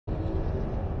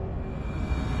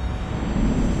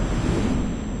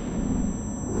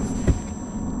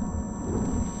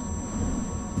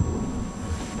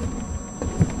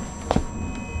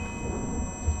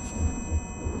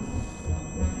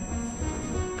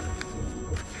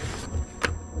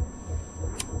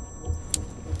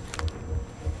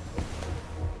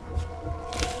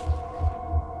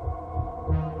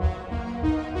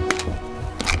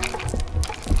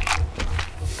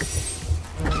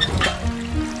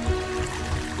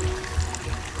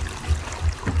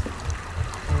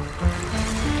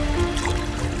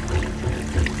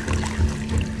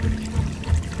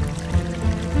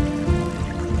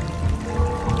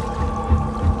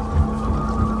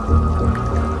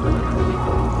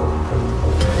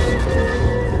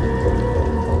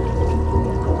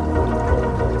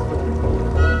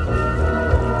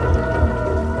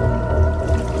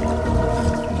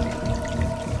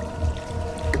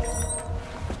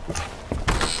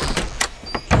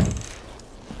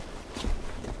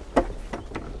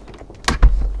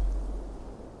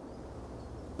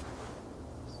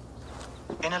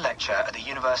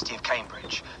University of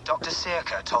Cambridge, Dr.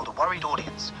 Sirka told a worried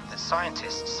audience that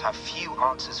scientists have few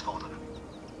answers for them.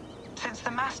 Since the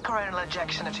mass coronal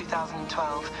ejection of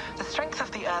 2012, the strength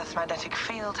of the Earth's magnetic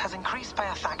field has increased by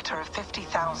a factor of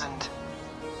 50,000.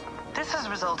 This has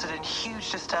resulted in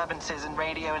huge disturbances in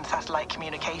radio and satellite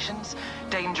communications,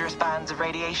 dangerous bands of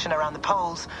radiation around the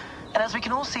poles, and as we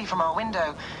can all see from our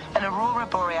window, an aurora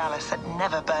borealis that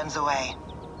never burns away.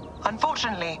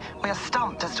 Unfortunately, we are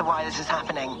stumped as to why this is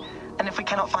happening, and if we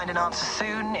cannot find an answer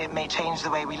soon, it may change the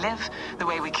way we live, the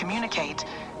way we communicate,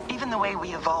 even the way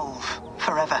we evolve,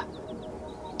 forever.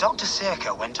 Dr.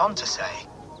 Sirka went on to say,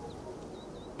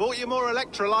 "Bought you more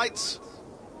electrolytes?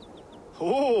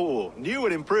 Oh, new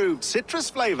and improved citrus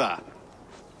flavor."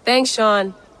 Thanks,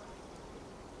 Sean.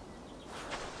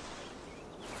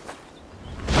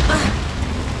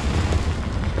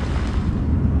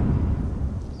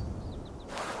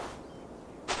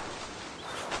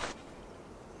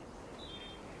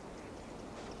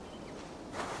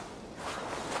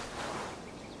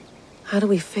 How do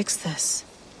we fix this?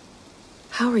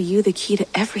 How are you the key to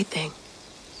everything?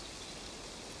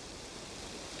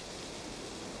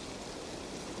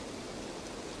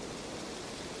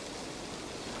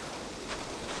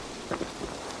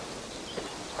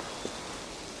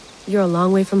 You're a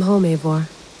long way from home, Eivor.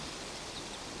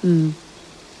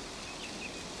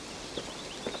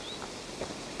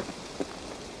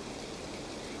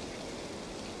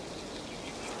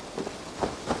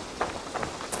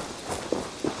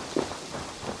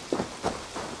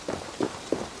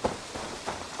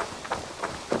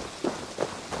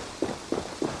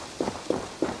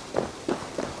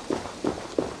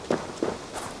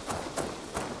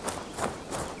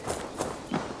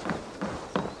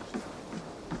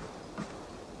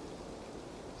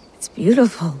 It's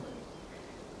beautiful,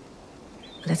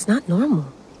 but it's not normal.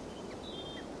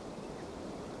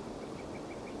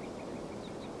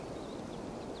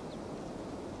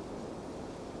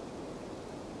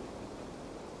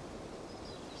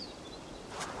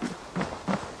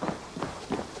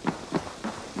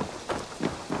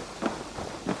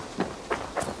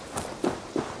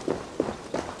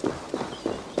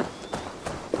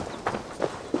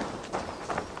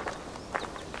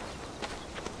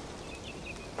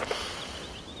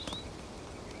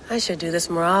 I should do this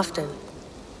more often.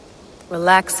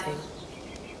 Relaxing.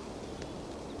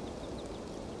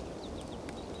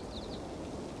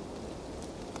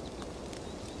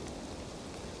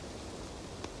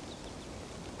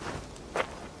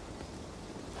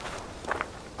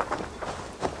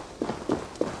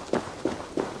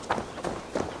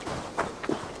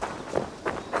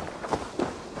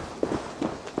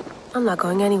 I'm not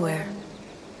going anywhere.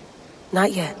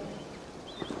 Not yet.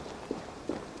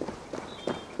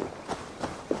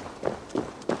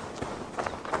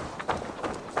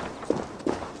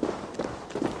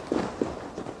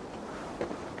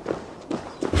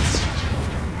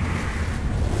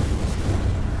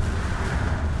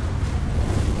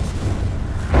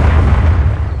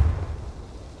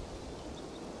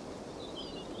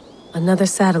 Another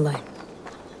satellite.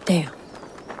 Damn.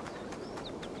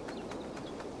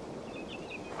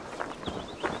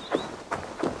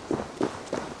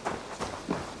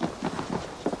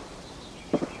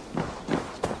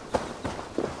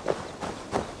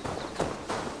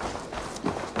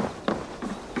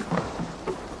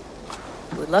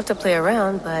 Would love to play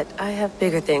around, but I have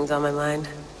bigger things on my mind.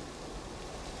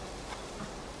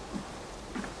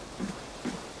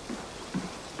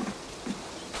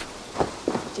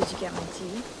 Did you get my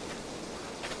tea?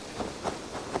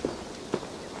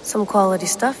 Some quality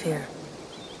stuff here.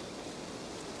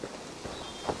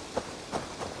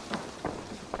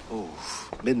 Oh,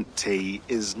 mint tea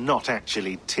is not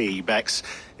actually tea, Bex.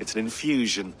 It's an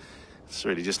infusion. It's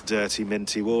really just dirty,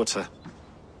 minty water.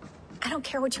 I don't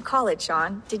care what you call it,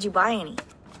 Sean. Did you buy any?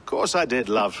 Of course I did,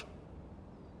 love.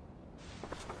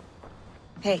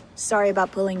 Hey, sorry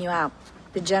about pulling you out.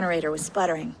 The generator was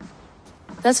sputtering.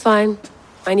 That's fine.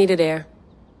 I needed air.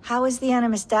 How is the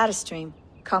Animus data stream?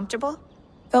 Comfortable?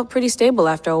 Felt pretty stable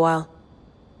after a while.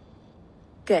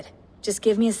 Good. Just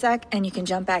give me a sec and you can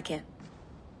jump back in.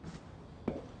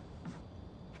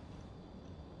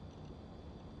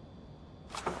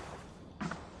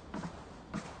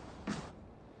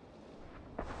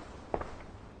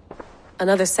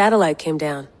 Another satellite came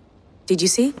down. Did you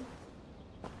see?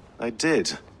 I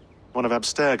did. One of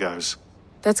Abstergo's.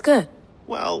 That's good.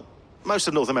 Well, most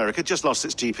of North America just lost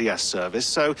its GPS service,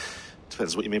 so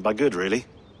depends what you mean by good, really.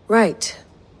 Right.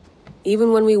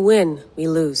 Even when we win, we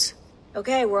lose.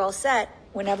 Okay, we're all set.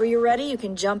 Whenever you're ready, you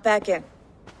can jump back in.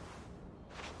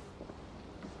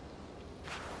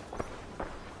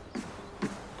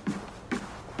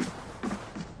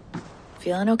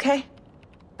 feeling okay?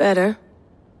 Better.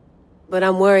 But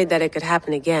I'm worried that it could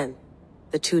happen again.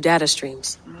 The two data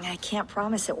streams. I can't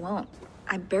promise it won't.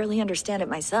 I barely understand it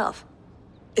myself.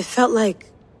 It felt like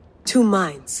two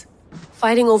minds,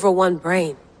 fighting over one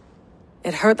brain.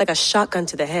 It hurt like a shotgun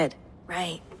to the head.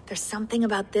 Right. There's something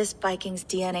about this Vikings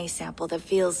DNA sample that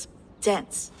feels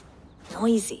dense,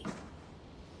 noisy.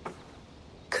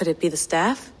 Could it be the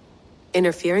staff?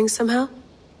 Interfering somehow?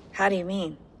 How do you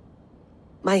mean?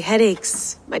 My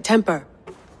headaches, my temper.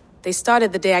 They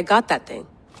started the day I got that thing.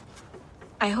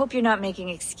 I hope you're not making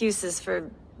excuses for,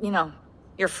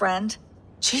 your friend.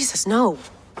 Jesus, no.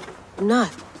 I'm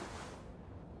not.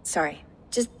 Sorry.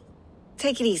 Just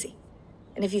take it easy.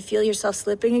 And if you feel yourself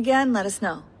slipping again, let us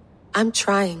know. I'm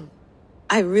trying.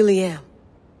 I really am.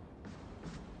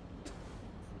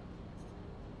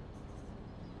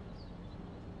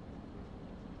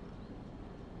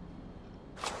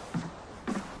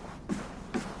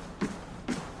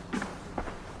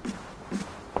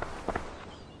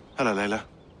 Hello, Layla.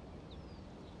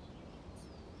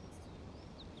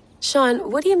 Sean,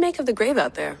 what do you make of the grave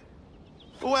out there?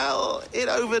 Well, it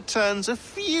overturns a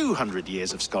few hundred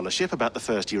years of scholarship about the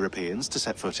first Europeans to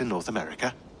set foot in North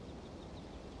America.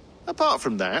 Apart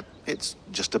from that, it's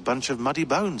just a bunch of muddy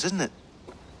bones, isn't it?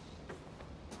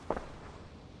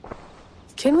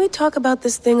 Can we talk about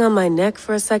this thing on my neck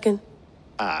for a second?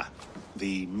 Ah,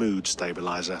 the mood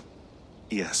stabilizer.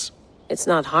 Yes. It's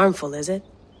not harmful, is it?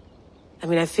 I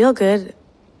mean, I feel good,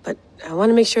 but I want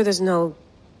to make sure there's no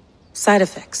side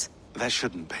effects. There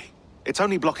shouldn't be. It's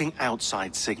only blocking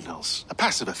outside signals, a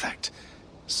passive effect.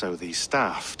 So the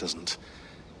staff doesn't,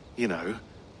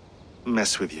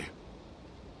 mess with you.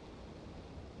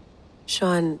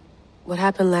 Sean, what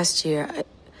happened last year,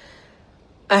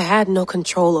 I had no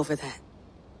control over that.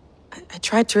 I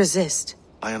tried to resist.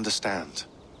 I understand.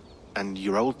 And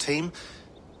your old team,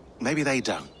 maybe they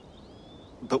don't.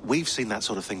 But we've seen that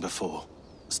sort of thing before.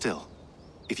 Still,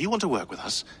 if you want to work with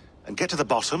us and get to the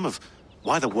bottom of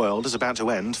why the world is about to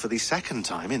end for the second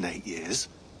time in 8 years,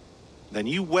 then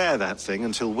you wear that thing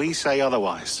until we say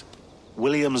otherwise.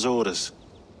 William's orders.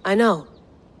 I know.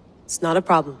 It's not a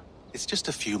problem. It's just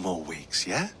a few more weeks,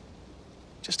 yeah?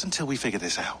 Just until we figure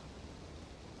this out.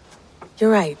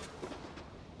 You're right.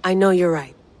 I know you're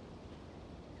right.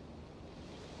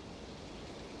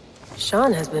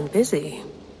 Sean has been busy.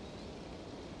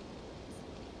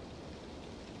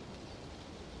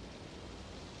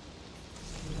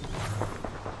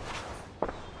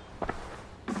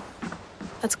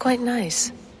 That's quite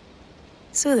nice.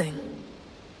 Soothing.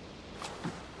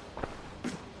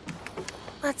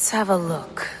 Let's have a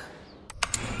look.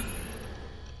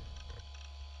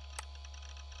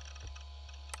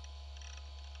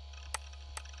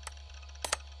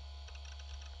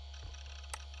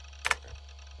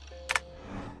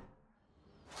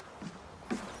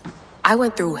 I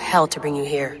went through hell to bring you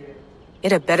here.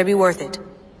 It had better be worth it.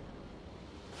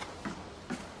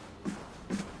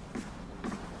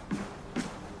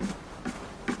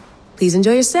 Please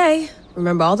enjoy your stay.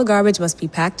 Remember, all the garbage must be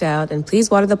packed out, and please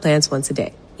water the plants once a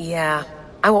day. Yeah,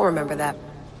 I won't remember that.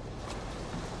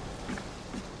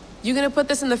 You gonna put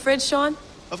this in the fridge, Sean?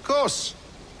 Of course.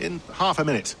 In half a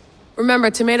minute. Remember,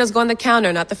 tomatoes go on the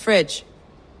counter, not the fridge.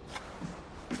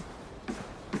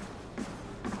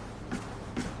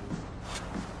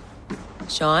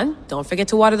 Sean, don't forget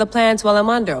to water the plants while I'm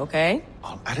under, okay?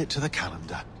 I'll add it to the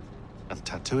calendar and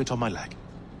tattoo it on my leg.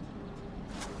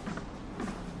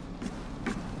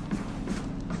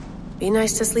 Be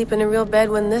nice to sleep in a real bed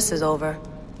when this is over.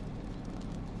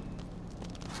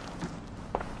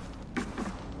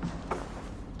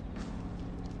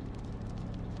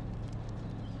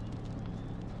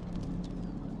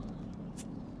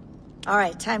 All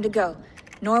right, time to go.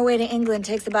 Norway to England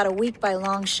takes about a week by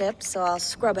long ship, so I'll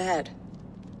scrub ahead.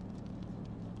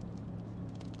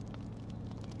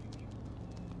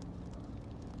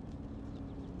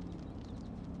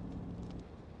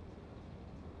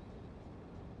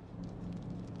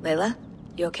 Layla,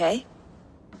 you okay?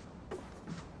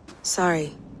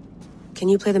 Sorry. Can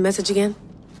you play the message again?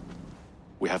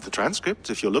 We have the transcript.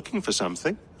 If you're looking for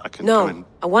something, I can go and... No,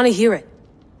 I want to hear it.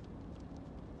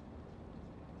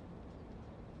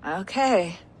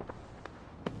 Okay.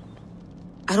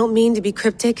 I don't mean to be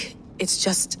cryptic. It's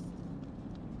just...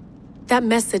 that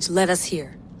message led us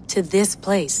here. To this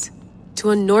place. To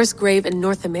a Norse grave in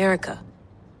North America.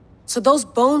 So those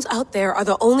bones out there are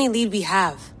the only lead we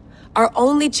have. Our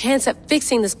only chance at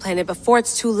fixing this planet before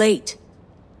it's too late.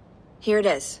 Here it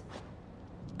is.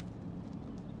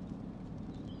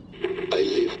 I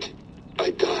lived,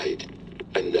 I died,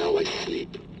 and now I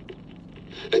sleep.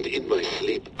 And in my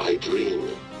sleep I dream.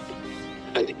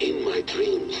 And in my dream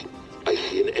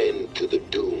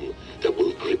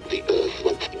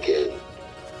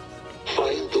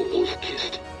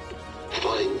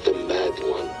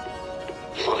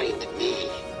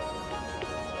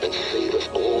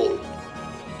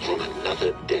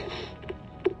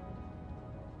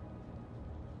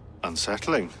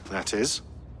Unsettling, that is.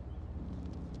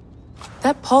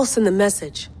 That pulse in the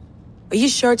message. Are you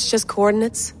sure it's just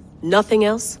coordinates? Nothing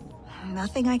else?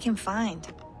 Nothing I can find.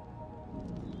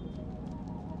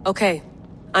 Okay,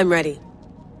 I'm ready.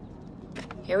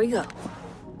 Here we go.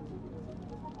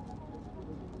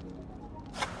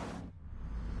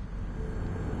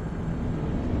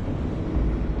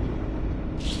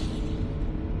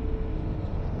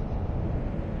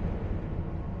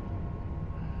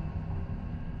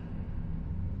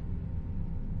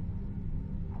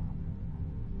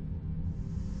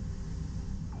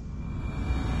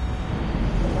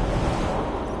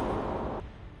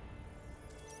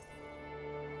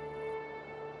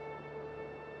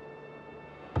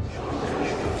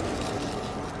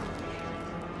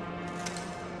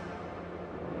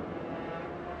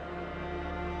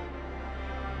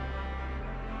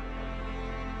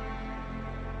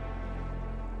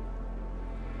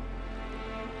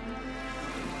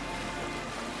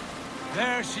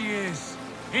 There she is.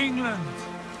 England,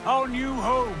 our new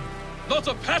home. Not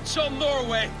a patch on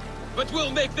Norway, but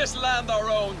we'll make this land our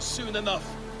own soon enough.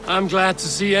 I'm glad to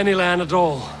see any land at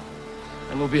all,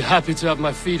 and will be happy to have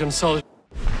my feet on solid.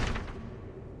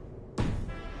 We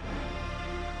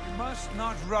must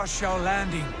not rush our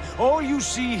landing. All you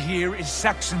see here is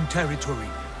Saxon territory.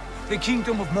 The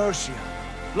Kingdom of Mercia,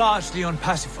 largely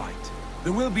unpacified.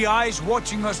 There will be eyes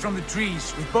watching us from the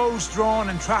trees, with bows drawn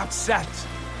and traps set.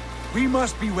 We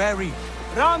must be wary.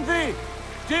 Randi!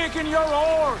 Dig in your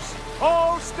oars!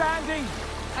 All standing!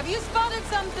 Have you spotted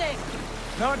something?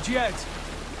 Not yet.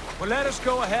 But let us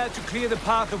go ahead to clear the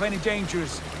path of any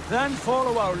dangers. Then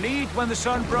follow our lead when the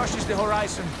sun brushes the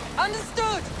horizon.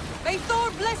 Understood! May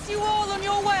Thor bless you all on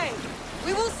your way!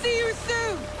 We will see you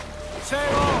soon!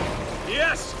 Sail on!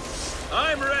 Yes!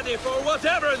 I'm ready for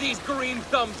whatever these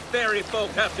green-thumbed fairy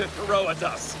folk have to throw at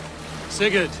us.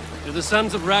 Sigurd, do the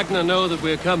sons of Ragnar know that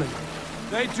we're coming?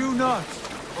 They do not,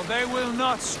 but they will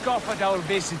not scoff at our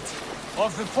visit.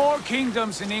 Of the 4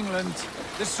 kingdoms in England,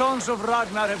 the sons of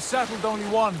Ragnar have settled only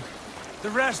one. The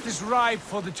rest is ripe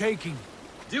for the taking.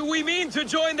 Do we mean to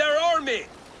join their army?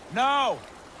 No,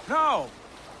 no.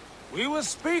 We will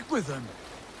speak with them,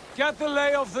 get the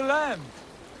lay of the land,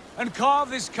 and carve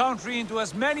this country into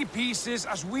as many pieces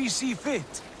as we see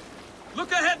fit.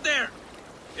 Look ahead there!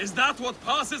 Is that what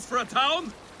passes for a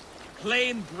town?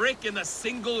 Plain brick in a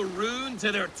single rune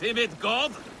to their timid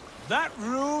god? That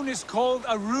rune is called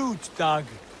a root, Dag.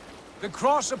 The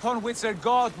cross upon which their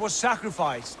god was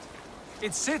sacrificed.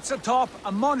 It sits atop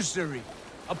a monastery,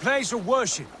 a place of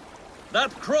worship.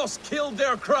 That cross killed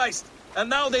their Christ,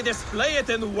 and now they display it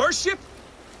in worship?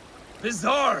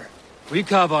 Bizarre. We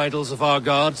carve idols of our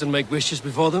gods and make wishes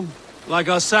before them, like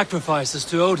our sacrifices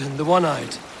to Odin, the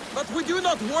One-Eyed. But we do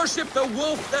not worship the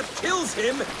wolf that kills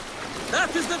him.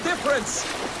 That is the difference.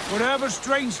 Whatever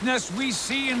strangeness we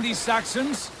see in these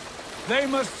Saxons, they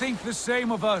must think the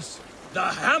same of us. The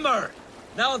hammer!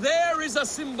 Now there is a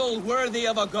symbol worthy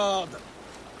of a god.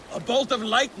 A bolt of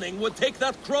lightning would take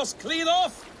that cross clean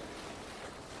off.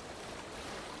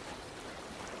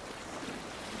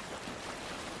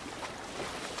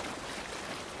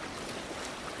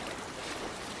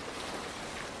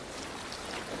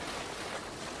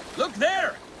 Look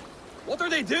there! What are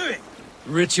they doing?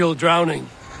 Ritual drowning.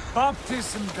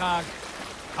 Baptism, Dag.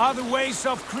 Are the ways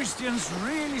of Christians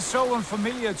really so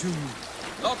unfamiliar to you?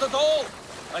 Not at all.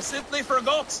 I simply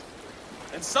forgot.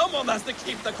 And someone has to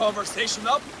keep the conversation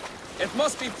up. It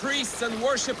must be priests and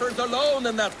worshippers alone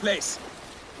in that place.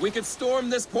 We could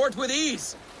storm this port with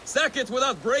ease. Sack it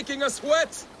without breaking a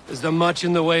sweat. Is there much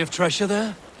in the way of treasure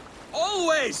there?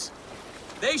 Always!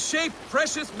 They shape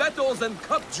precious metals and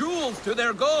cut jewels to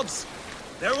their gods.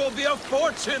 There will be a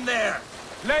fortune there.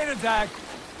 Later, Dag.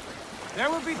 There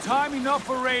will be time enough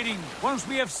for raiding, once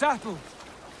we have settled.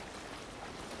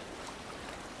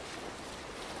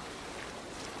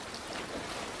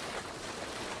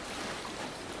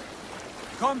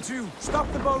 Come to,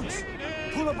 stop the boats.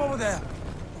 Pull up over there.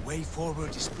 The way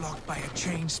forward is blocked by a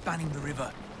chain spanning the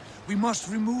river. We must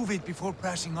remove it before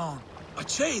pressing on. A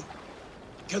chain?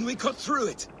 Can we cut through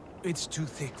it? It's too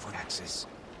thick for access.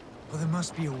 But there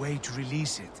must be a way to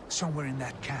release it, somewhere in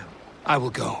that camp. I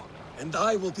will go. And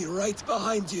I will be right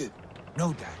behind you.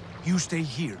 No, Dad. You stay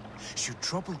here. Should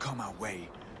trouble come our way,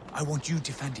 I want you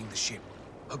defending the ship.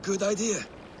 A good idea.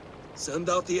 Send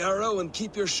out the arrow and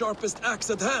keep your sharpest axe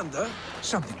at hand, huh?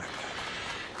 Something like that.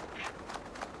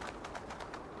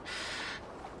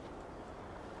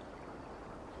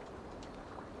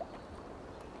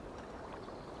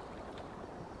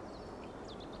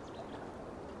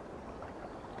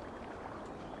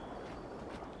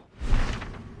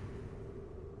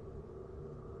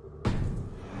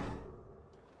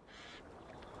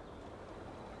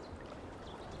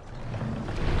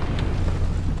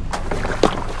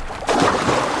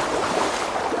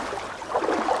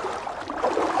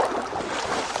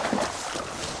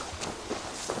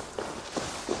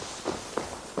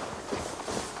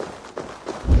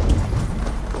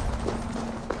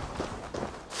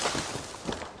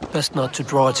 Best not to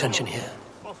draw attention here.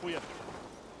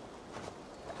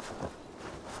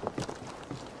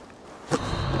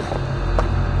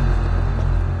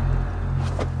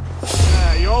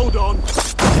 Hey, hold on.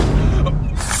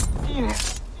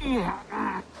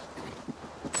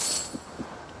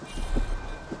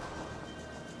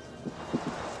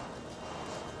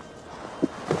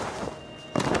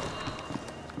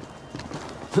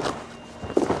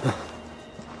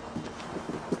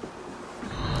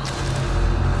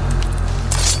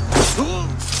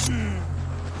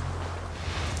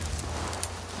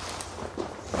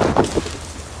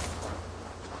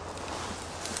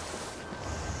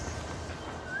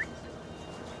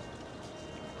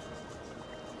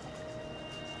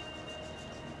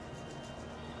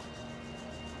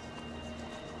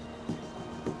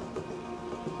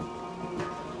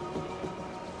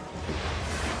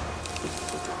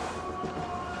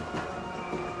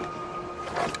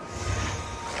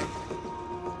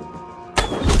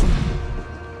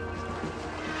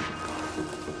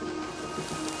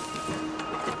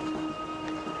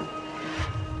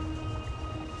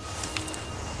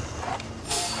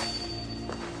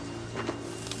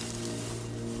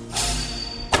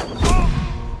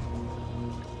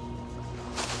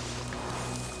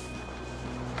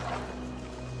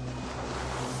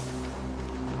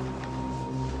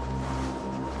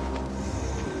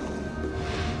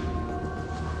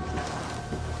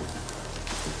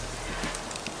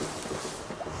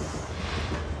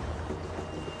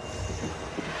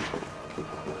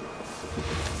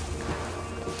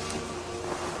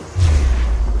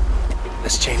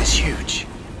 This chain is huge,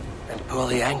 and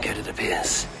poorly anchored it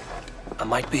appears. I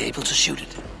might be able to shoot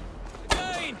it. The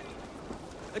Dane!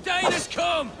 The Dane has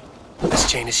come! This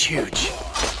chain is huge,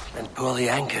 and poorly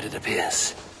anchored it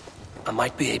appears. I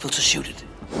might be able to shoot it.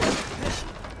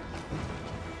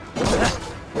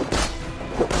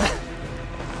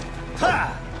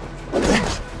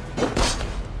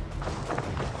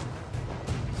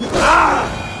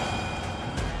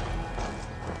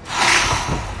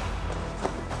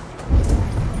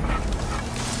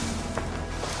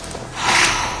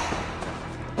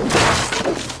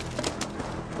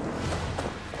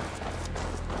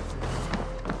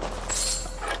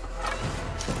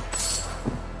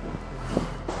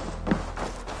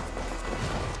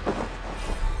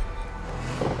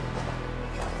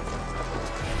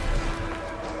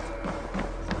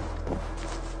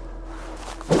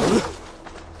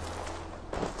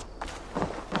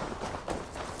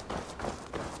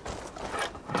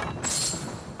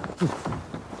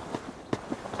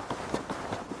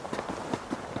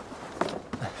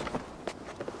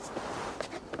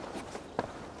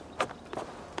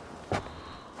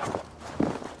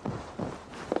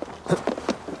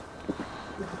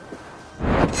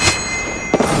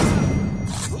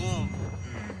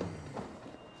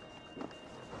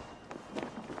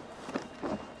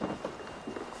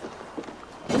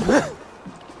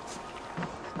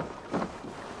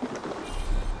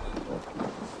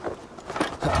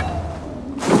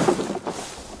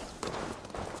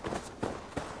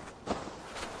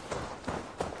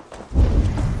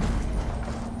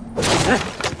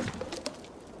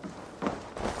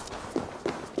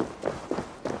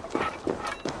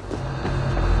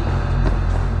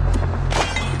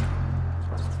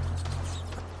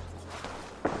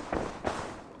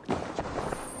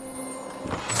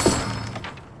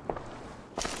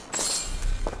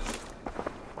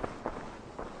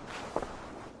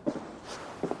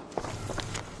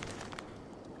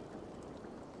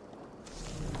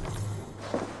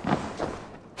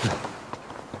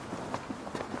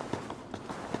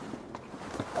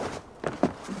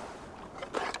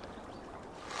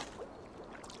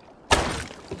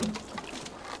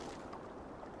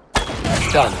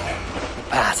 Done. The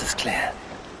path is clear.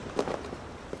 The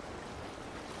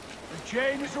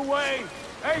chain is away!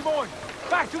 Eivor,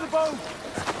 back to the boat!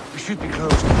 We should be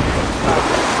close.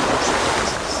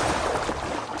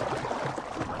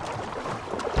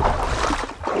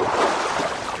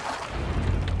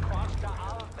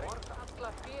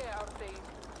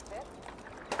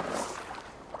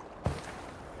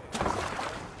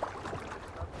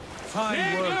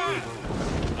 Fine work, people.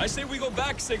 I say we go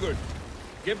back, Sigurd.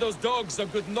 Give those dogs a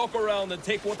good knock around and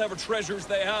take whatever treasures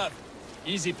they have.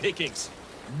 Easy pickings.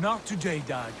 Not today,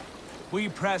 Dag. We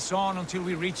press on until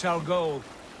we reach our goal.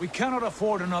 We cannot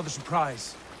afford another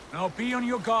surprise. Now be on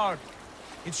your guard.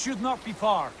 It should not be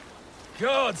far.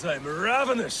 Gods, I'm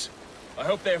ravenous. I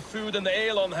hope they have food and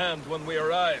ale on hand when we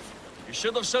arrive. You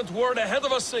should have sent word ahead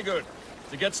of us, Sigurd,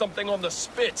 to get something on the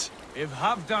spit. If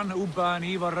Halfdan, Ubba and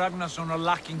Ivar Ragnarsson are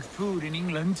lacking food in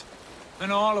England,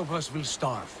 then all of us will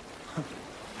starve.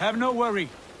 Have no worry.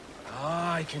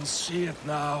 Ah, I can see it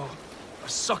now. A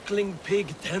suckling pig,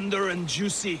 tender and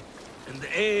juicy, and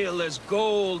ale as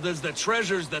gold as the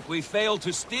treasures that we failed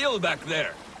to steal back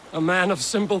there. A man of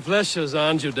simple pleasures,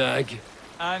 aren't you, Dag?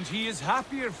 And he is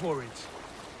happier for it.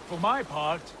 For my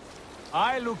part,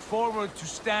 I look forward to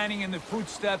standing in the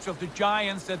footsteps of the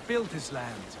giants that built this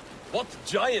land. What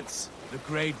giants? The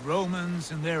great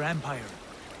Romans and their empire.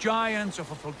 Giants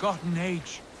of a forgotten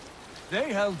age.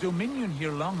 They held dominion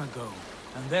here long ago,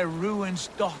 and their ruins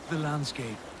dot the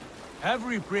landscape.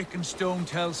 Every brick and stone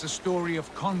tells a story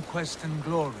of conquest and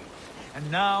glory. And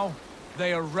now,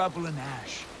 they are rubble and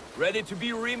ash. Ready to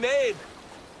be remade.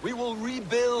 We will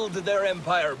rebuild their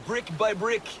empire, brick by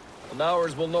brick, and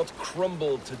ours will not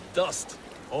crumble to dust.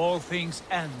 All things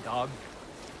end, dog.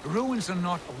 The ruins are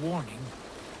not a warning.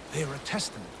 They are a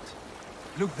testament.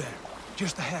 Look there,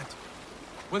 just ahead,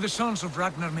 where the sons of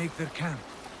Ragnar make their camp.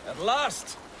 At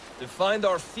last, to find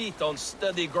our feet on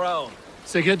steady ground.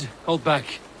 Sigurd, hold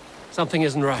back. Something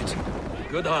isn't right.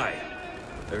 Good eye.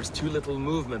 There's too little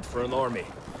movement for an army.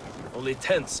 Only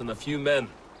tents and a few men.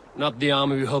 Not the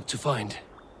army we hoped to find.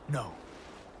 No.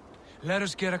 Let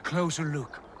us get a closer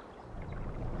look.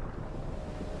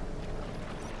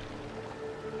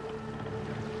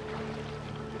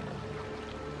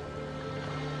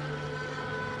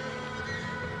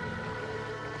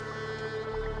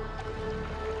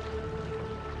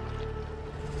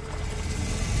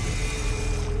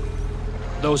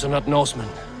 Those are not Norsemen.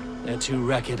 They're too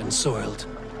ragged and soiled.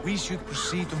 We should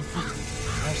proceed on foot,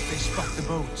 as they spot the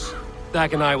boats.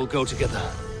 Dag and I will go together.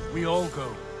 We all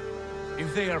go.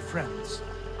 If they are friends,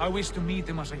 I wish to meet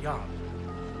them as a Jarl.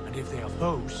 And if they are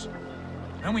foes,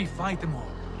 then we fight them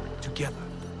all, together.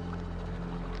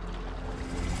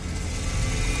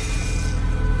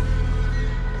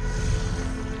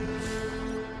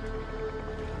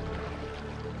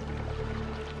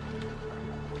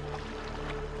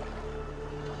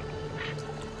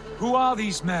 Who are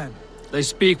these men? They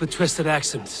speak with twisted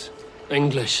accents.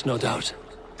 English, no doubt.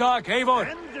 Dag, Eivor!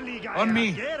 On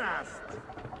me!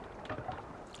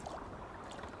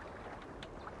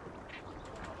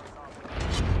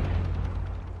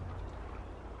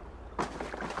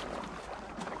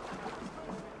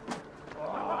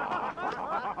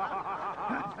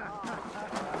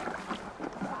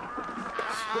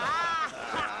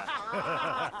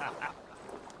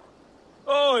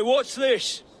 Oi, what's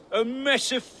this? A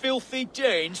mess of filthy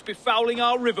Danes befouling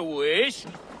our riverways?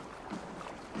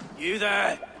 You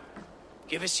there!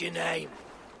 Give us your name.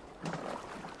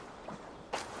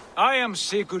 I am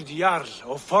Sigurd Jarl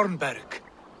of Fornberg.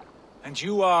 And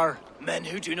you are... Men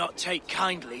who do not take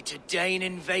kindly to Dane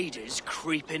invaders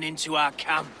creeping into our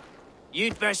camp.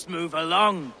 You'd best move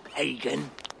along,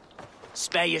 pagan.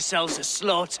 Spare yourselves a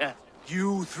slaughter.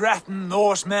 You threaten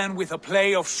Norsemen with a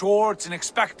play of swords and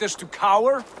expect us to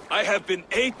cower? I have been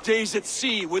 8 days at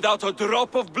sea without a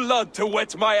drop of blood to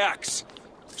wet my axe.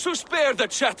 So spare the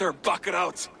chatter,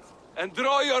 Buckerout, and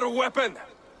draw your weapon.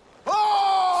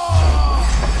 Oh!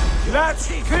 Let's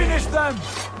finish them!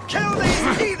 Kill these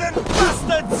heathen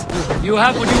bastards! You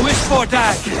have what you wish for,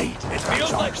 Dag! It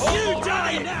feels like you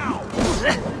die now!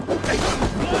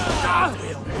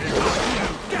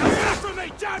 Get away from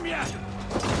me, damn you!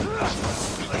 You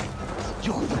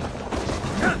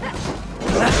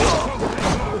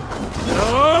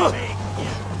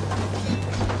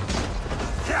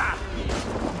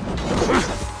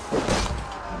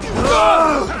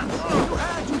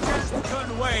had your chance to turn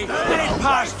away, then it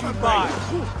passed you by.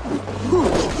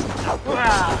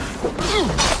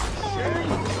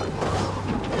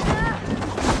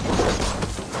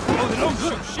 Oh, they don't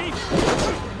shoot sheep!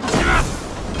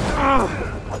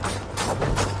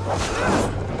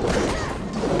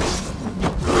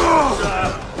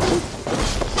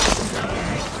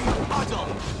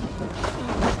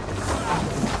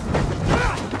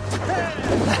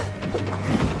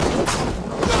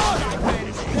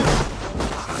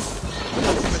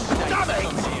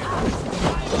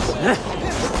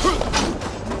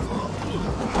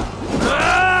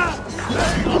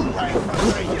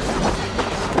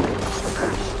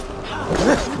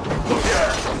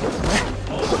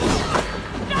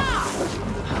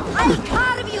 I'll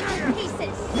carve you to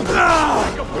pieces!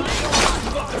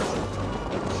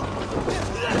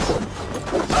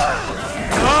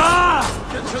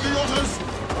 Get to the others!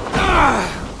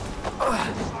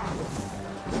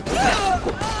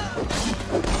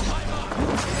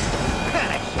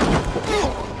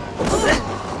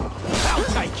 I'll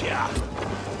take you!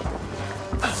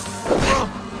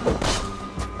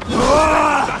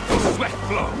 Sweat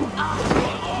flow!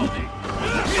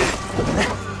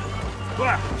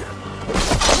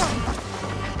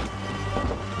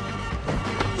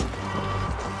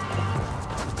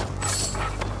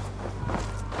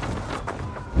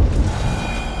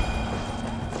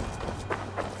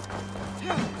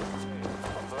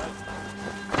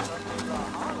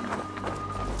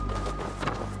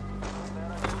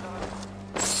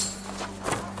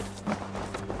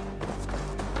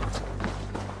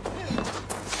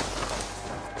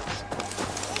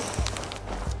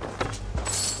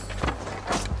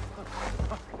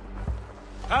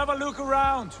 Have a look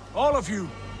around, all of you.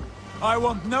 I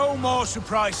want no more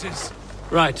surprises.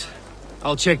 Right.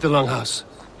 I'll check the longhouse.